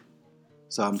do that.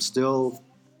 So I'm still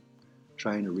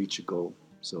trying to reach a goal.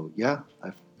 So yeah,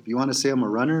 if you want to say I'm a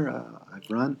runner, I've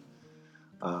run.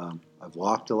 I've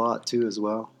walked a lot too as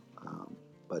well.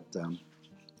 But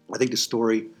I think the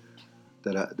story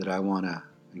that I want to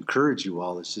encourage you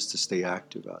all is just to stay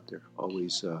active out there.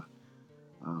 Always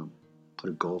put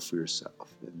a goal for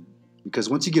yourself. And because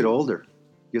once you get older,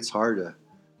 it gets hard to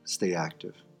stay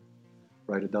active.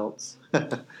 Right, adults?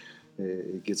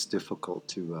 It gets difficult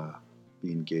to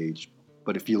be engaged.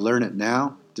 But if you learn it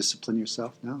now, discipline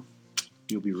yourself now,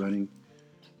 you'll be running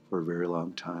for a very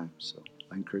long time. So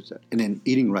I encourage that. And then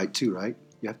eating right too, right?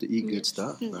 You have to eat good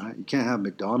stuff, right? You can't have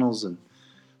McDonald's and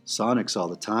Sonics all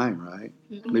the time, right?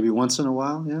 Mm-hmm. Maybe once in a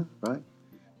while, yeah, right?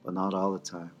 But not all the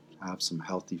time. Have some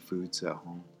healthy foods at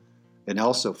home. And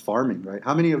also farming, right?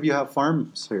 How many of you have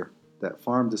farms here that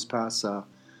farmed this past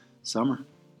summer?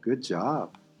 Good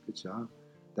job. Good job.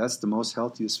 That's the most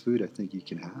healthiest food I think you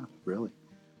can have, really.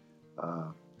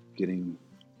 Getting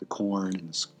the corn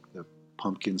and the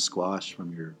pumpkin squash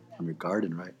from your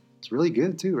garden, right? It's really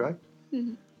good too, right?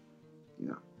 Mm-hmm.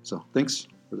 Yeah. So thanks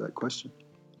for that question.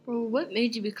 Well, what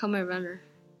made you become a runner?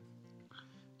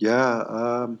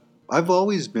 Yeah, I've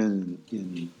always been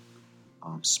in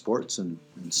sports in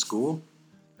school.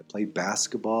 I played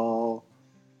basketball,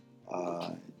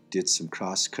 did some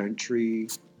cross country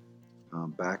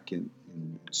back in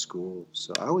school.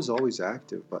 So I was always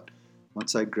active. But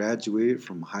once I graduated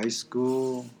from high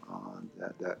school,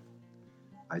 that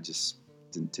I just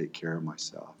didn't take care of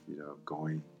myself. You know,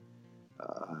 going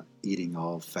eating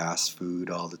all fast food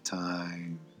all the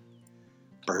time.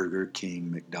 Burger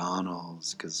King,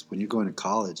 McDonald's, because when you're going to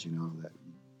college, you know that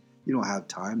you don't have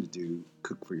time to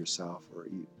cook for yourself or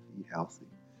eat healthy.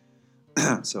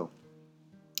 So,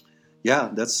 yeah,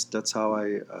 that's how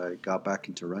I got back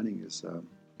into running, is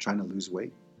trying to lose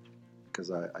weight,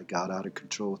 because I got out of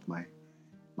control with my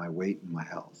weight and my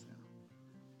health. Yeah.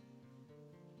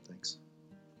 Thanks.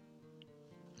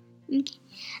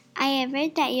 I have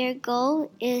read that your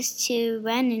goal is to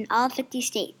run in all 50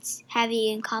 states. Have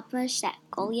you accomplished that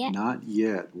goal yet? Not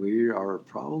yet. We are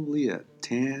probably at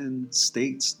 10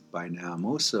 states by now.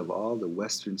 Most of all the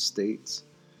western states,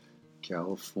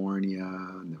 California,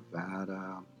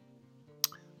 Nevada,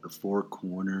 the Four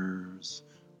Corners.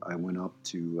 I went up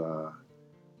to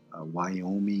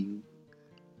Wyoming,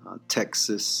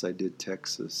 Texas. I did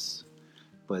Texas,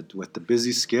 but with the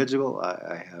busy schedule,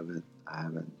 I haven't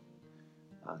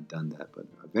done that. But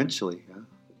eventually,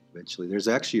 there's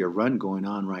actually a run going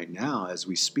on right now as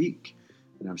we speak,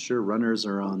 and I'm sure runners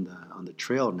are on the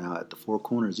trail now at the Four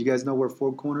Corners. You guys know where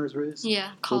Four Corners is? Yeah,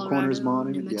 Four Colorado, Corners New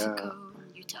Monument. Mexico,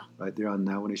 and Utah. Right there on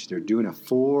Navajo Nation. They're doing a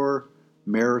 4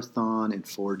 marathon in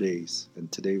 4 days,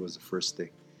 and today was the first day.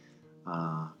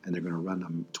 And they're going to run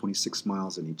them 26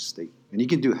 miles in each state. And you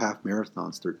can do half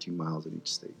marathons, 13 miles in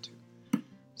each state too.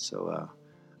 So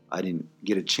I didn't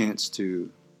get a chance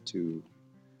to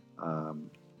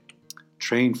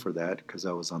train for that because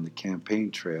I was on the campaign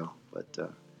trail. But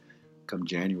come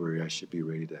January, I should be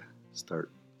ready to start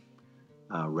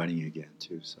running again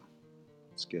too. So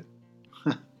it's good.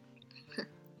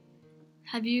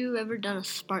 Have you ever done a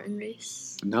Spartan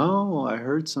race? No, I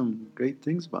heard some great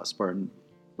things about Spartan.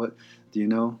 But do you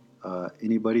know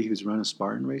anybody who's run a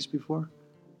Spartan race before?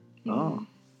 Oh,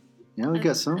 yeah, we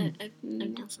got some. I've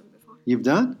done some before. You've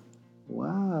done?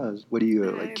 Wow. What do you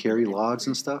like? Carry logs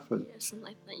and stuff? Yeah, something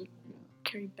like that. You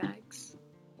carry bags.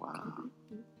 Wow.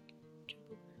 Did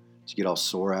you get all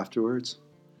sore afterwards?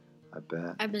 I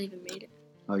bet. I believe I made it.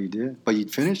 Oh, you did? But you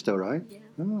finished though, right? Yeah.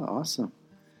 Oh, awesome.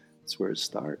 That's where it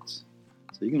starts.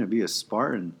 So you're going to be a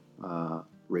Spartan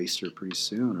racer pretty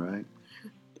soon, right?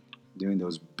 Doing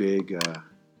those big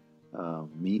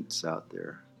meets out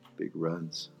there, big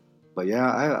runs. But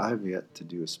yeah, I've yet to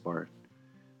do a Spartan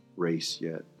race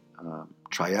yet.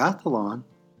 Triathlon,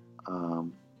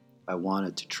 I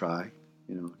wanted to try.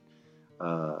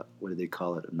 What do they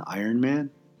call it? An Ironman,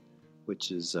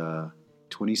 which is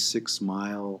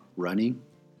 26-mile running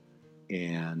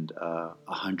and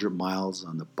 100 miles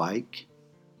on the bike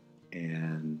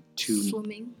and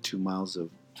Swimming. 2+ miles of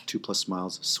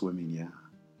swimming. Yeah,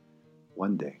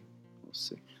 one day we'll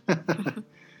see.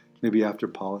 Maybe after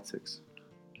politics.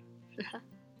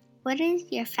 What is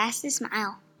your fastest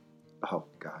mile? Oh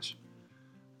gosh,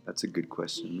 that's a good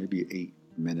question. Maybe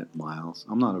 8-minute miles.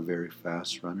 I'm not a very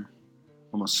fast runner.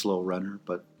 I'm a slow runner,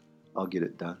 but I'll get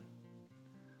it done.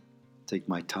 Take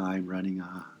my time running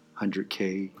a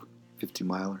 100K,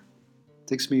 50-miler.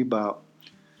 Takes me about,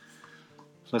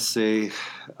 let's say,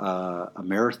 a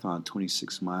marathon,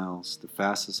 26 miles. The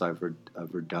fastest I've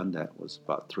ever done that was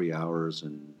about 3 hours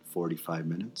and 45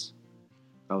 minutes.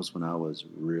 That was when I was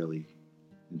really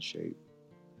in shape.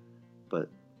 But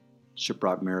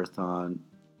Shiprock Marathon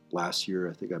last year,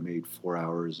 I think I made 4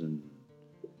 hours and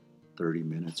 30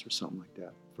 minutes or something like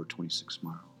that for 26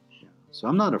 miles. Yeah. So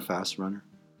I'm not a fast runner.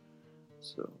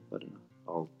 So, but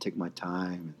I'll take my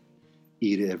time and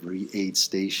eat at every aid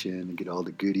station and get all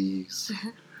the goodies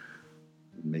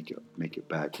and make it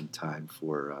back in time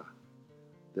for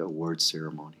the award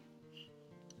ceremony.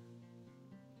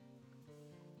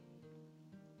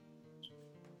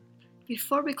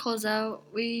 Before we close out,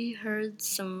 we heard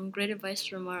some great advice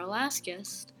from our last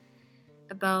guest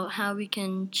about how we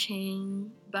can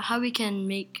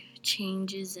make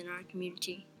changes in our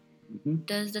community. Mm-hmm.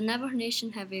 Does the Navajo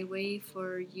Nation have a way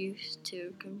for youth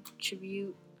to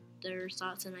contribute their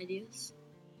thoughts and ideas?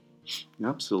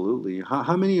 Absolutely.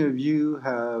 How many of you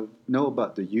know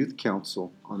about the Youth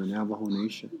Council on the Navajo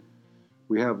Nation?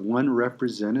 We have one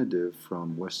representative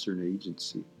from Western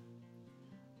Agency,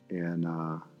 and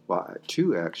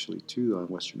two on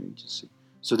Western Agency.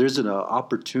 So there's an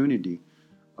opportunity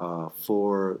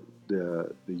for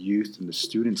the youth and the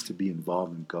students to be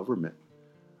involved in government.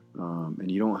 And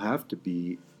you don't have to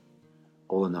be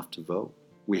old enough to vote.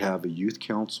 We have a youth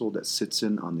council that sits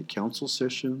in on the council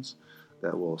sessions,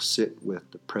 that will sit with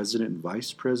the president and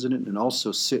vice president, and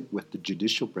also sit with the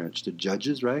judicial branch, the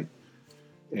judges, right?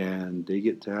 And they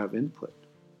get to have input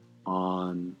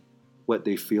on what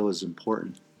they feel is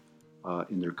important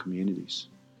in their communities.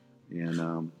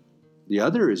 And the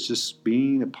other is just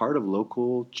being a part of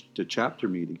the chapter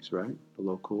meetings, right? The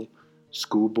local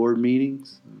school board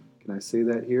meetings. Can I say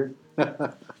that here?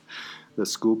 The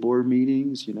school board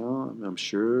meetings, I'm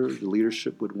sure the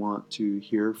leadership would want to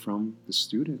hear from the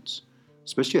students,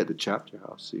 especially at the chapter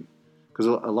house, see? Because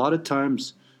a lot of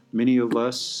times, many of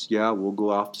us, we'll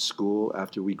go off to school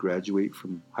after we graduate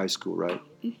from high school, right?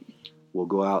 We'll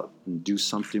go out and do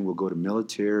something. We'll go to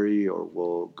military, or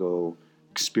we'll go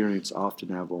experience off the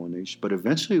Navajo Nation. But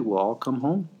eventually, we'll all come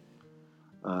home.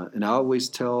 And I always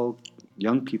tell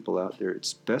young people out there,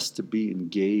 it's best to be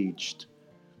engaged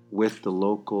with the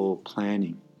local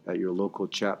planning at your local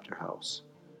chapter house.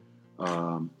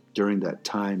 During that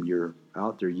time you're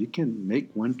out there, you can make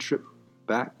one trip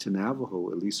back to Navajo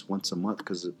at least once a month,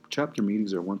 because the chapter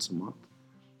meetings are once a month.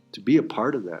 To be a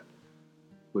part of that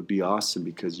would be awesome,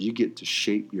 because you get to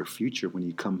shape your future when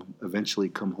you eventually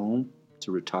come home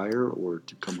to retire or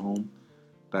to come home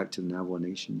back to the Navajo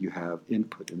Nation. You have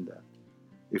input in that.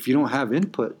 If you don't have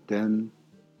input, then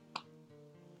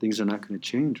things are not going to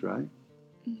change, right?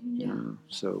 Yeah.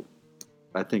 So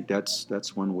I think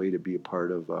that's one way to be a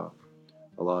part of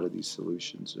a lot of these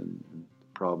solutions and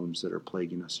problems that are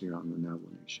plaguing us here on the Navajo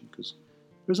Nation, because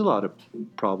there's a lot of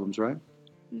problems, right?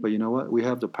 But you know what? We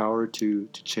have the power to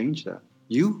change that.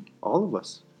 You, all of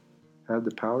us, have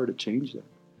the power to change that.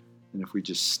 And if we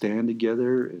just stand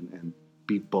together and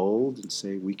be bold and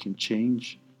say we can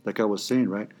change, like I was saying,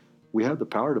 right? We have the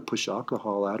power to push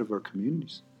alcohol out of our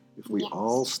communities. If we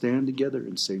all stand together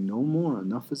and say no more,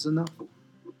 enough is enough,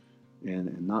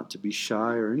 and not to be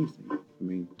shy or anything. I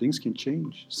mean, things can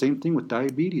change. Same thing with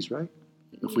diabetes, right?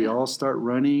 If we all start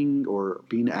running or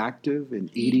being active and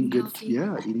eating good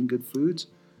foods,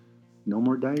 no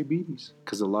more diabetes.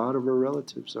 Because a lot of our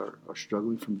relatives are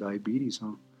struggling from diabetes,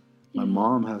 huh? My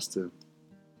mom has to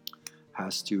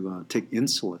take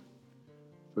insulin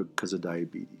because of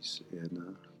diabetes,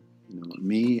 and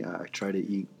me, I try to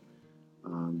eat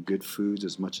good foods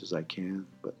as much as I can.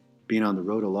 But being on the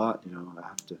road a lot, I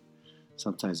have to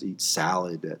sometimes eat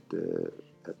salad at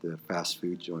the fast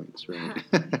food joints, right?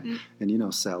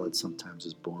 And salad sometimes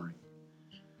is boring.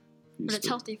 But it's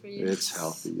healthy for you. It's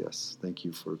healthy, yes. Thank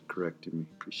you for correcting me.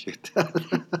 Appreciate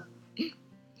that.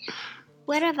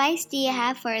 What advice do you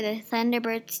have for the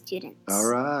Thunderbird students? All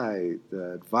right.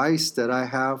 The advice that I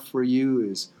have for you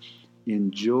is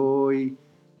enjoy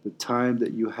the time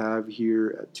that you have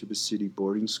here at Tuba City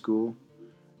Boarding School.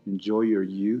 Enjoy your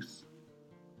youth.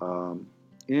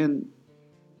 And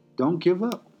don't give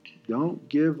up. Don't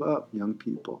give up, young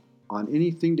people, on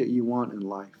anything that you want in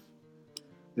life.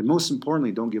 And most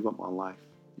importantly, don't give up on life,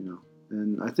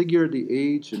 And I think you're at the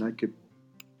age, and I could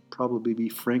probably be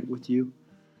frank with you,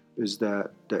 is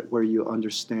that where you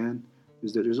understand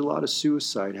is that there's a lot of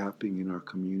suicide happening in our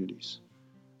communities.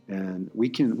 And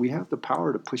we have the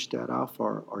power to push that off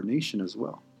our nation as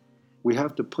well. We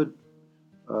have to put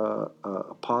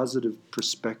a positive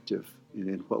perspective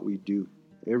in what we do,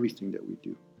 everything that we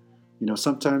do.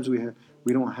 Sometimes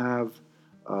we don't have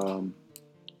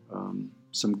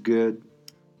some good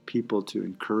people to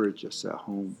encourage us at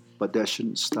home, but that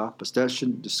shouldn't stop us. That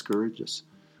shouldn't discourage us,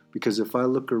 because if I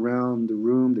look around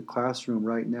the classroom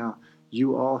right now,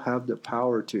 you all have the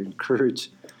power to encourage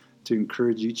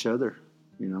each other.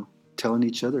 Telling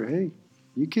each other, hey,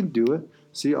 you can do it.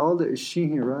 See, all the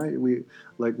Ishihin, right?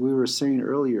 Like we were saying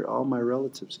earlier, all my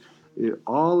relatives,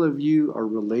 all of you are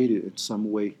related in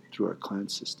some way through our clan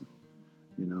system.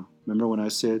 Remember when I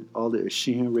said all the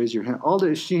Ishihin, raise your hand. All the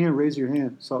Ishihin, raise your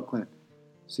hand. Salt Clan.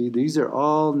 See, these are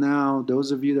all now,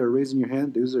 those of you that are raising your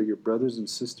hand, those are your brothers and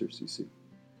sisters, you see.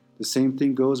 The same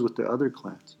thing goes with the other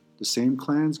clans. The same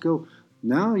clans go.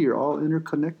 Now you're all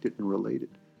interconnected and related.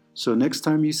 So next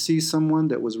time you see someone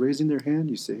that was raising their hand,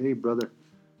 you say, hey, brother,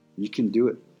 you can do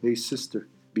it. Hey, sister,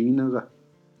 binaga.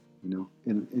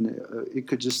 And it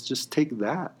could just take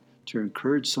that to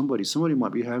encourage somebody. Somebody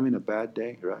might be having a bad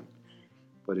day, right?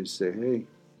 But you say, hey,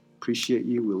 appreciate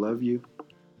you. We love you.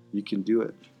 You can do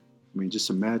it. I mean, just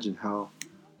imagine how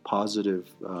positive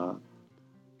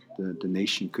the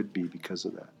nation could be because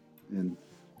of that. And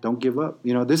don't give up.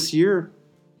 This year,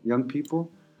 young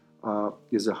people,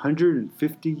 is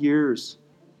 150 years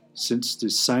since the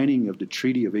signing of the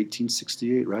Treaty of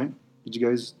 1868, right? Did you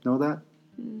guys know that?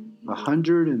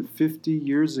 150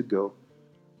 years ago,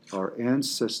 our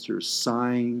ancestors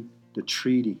signed the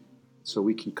treaty so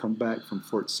we can come back from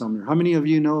Fort Sumner. How many of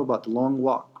you know about the Long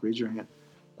Walk? Raise your hand.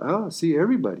 Oh, see,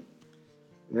 everybody.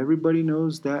 Everybody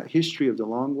knows that history of the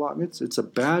Long Walk. It's a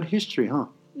bad history, huh?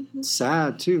 It's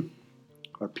sad, too.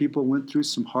 Our people went through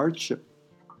some hardship.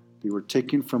 They were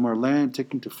taken from our land,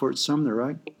 taken to Fort Sumner,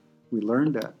 right? We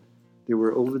learned that. They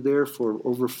were over there for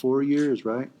over 4 years,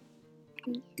 right?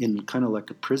 In kind of like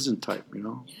a prison type,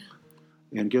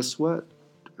 And guess what?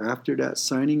 After that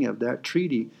signing of that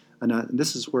treaty, and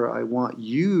this is where I want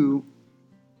you,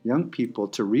 young people,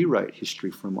 to rewrite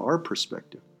history from our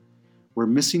perspective. We're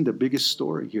missing the biggest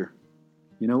story here.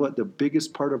 You know what the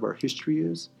biggest part of our history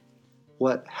is?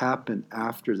 What happened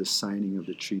after the signing of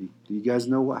the treaty? Do you guys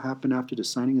know what happened after the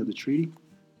signing of the treaty?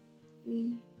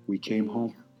 We came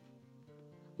home.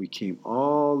 We came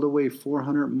all the way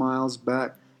 400 miles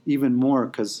back, even more,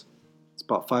 because it's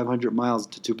about 500 miles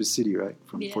to Tuba City, right,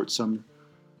 from Fort Sumner.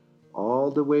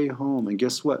 All the way home. And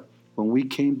guess what? When we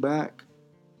came back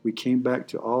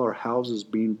to all our houses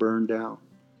being burned down,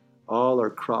 all our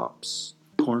crops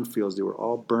cornfields, they were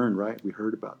all burned, right? We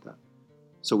heard about that.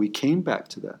 So we came back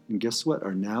to that. And guess what?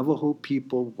 Our Navajo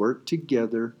people worked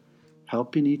together,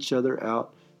 helping each other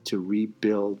out to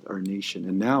rebuild our nation.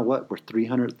 And now what? We're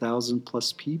 300,000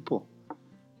 plus people.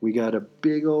 We got a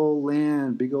big old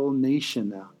land, big old nation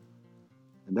now.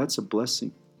 And that's a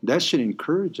blessing. That should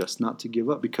encourage us not to give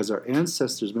up, because our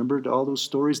ancestors, remember all those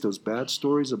stories, those bad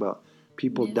stories about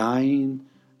people dying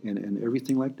and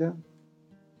everything like that?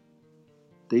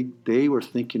 They were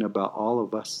thinking about all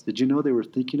of us. Did you know they were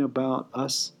thinking about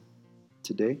us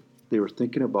today? They were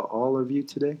thinking about all of you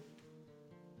today.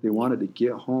 They wanted to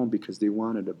get home because they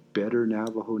wanted a better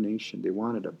Navajo nation. They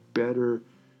wanted a better,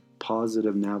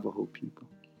 positive Navajo people.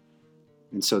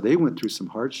 And so they went through some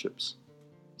hardships.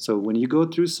 So when you go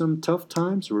through some tough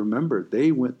times, remember,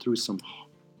 they went through some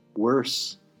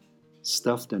worse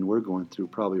stuff than we're going through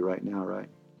probably right now, right?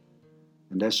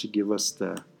 And that should give us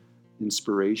the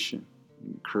inspiration,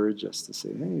 encourage us to say,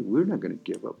 hey, we're not going to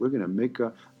give up. We're going to make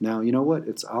a... Now, you know what?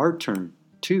 It's our turn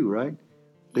too, right?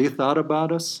 They thought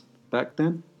about us back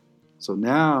then. So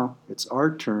now it's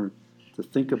our turn to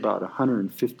think about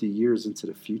 150 years into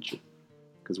the future,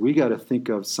 because we got to think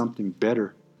of something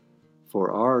better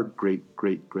for our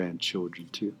great-great-grandchildren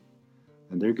too.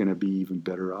 And they're going to be even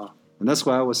better off. And that's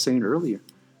why I was saying earlier,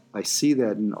 I see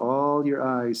that in all your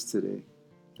eyes today,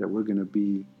 that we're going to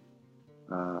be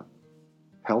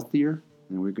healthier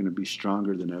and we're going to be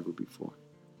stronger than ever before.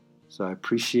 So I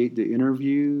appreciate the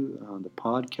interview on the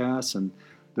podcast, and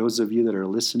those of you that are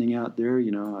listening out there,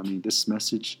 you know, I mean, this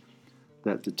message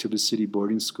that the Tuba City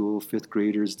Boarding School 5th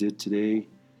graders did today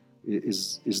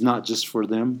is not just for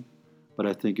them, but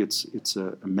I think it's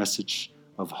a message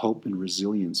of hope and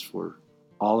resilience for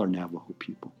all our Navajo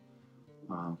people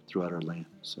throughout our land.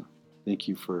 So thank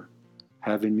you for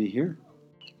having me here.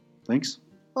 Thanks.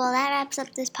 Well, that wraps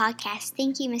up this podcast.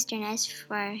 Thank you, Mr. Nez,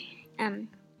 for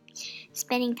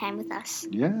spending time with us.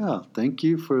 Yeah, thank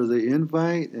you for the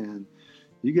invite, and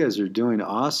you guys are doing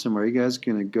awesome. Are you guys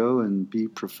going to go and be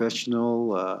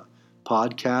professional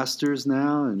podcasters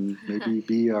now and maybe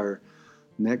be our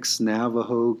next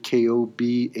Navajo KOB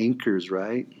anchors,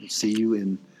 right? See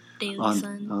you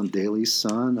on Daily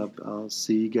Sun. I'll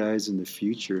see you guys in the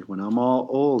future. When I'm all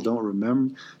old,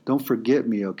 don't forget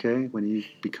me, okay? When you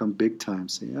become big time,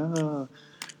 say,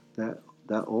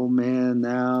 that old man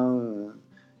now,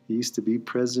 he used to be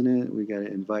president. We got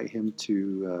to invite him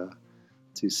to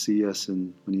see us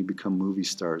when you become movie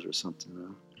stars or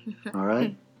something. Huh? All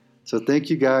right? So thank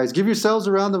you, guys. Give yourselves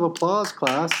a round of applause,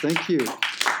 class. Thank you.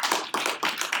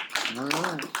 All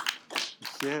right.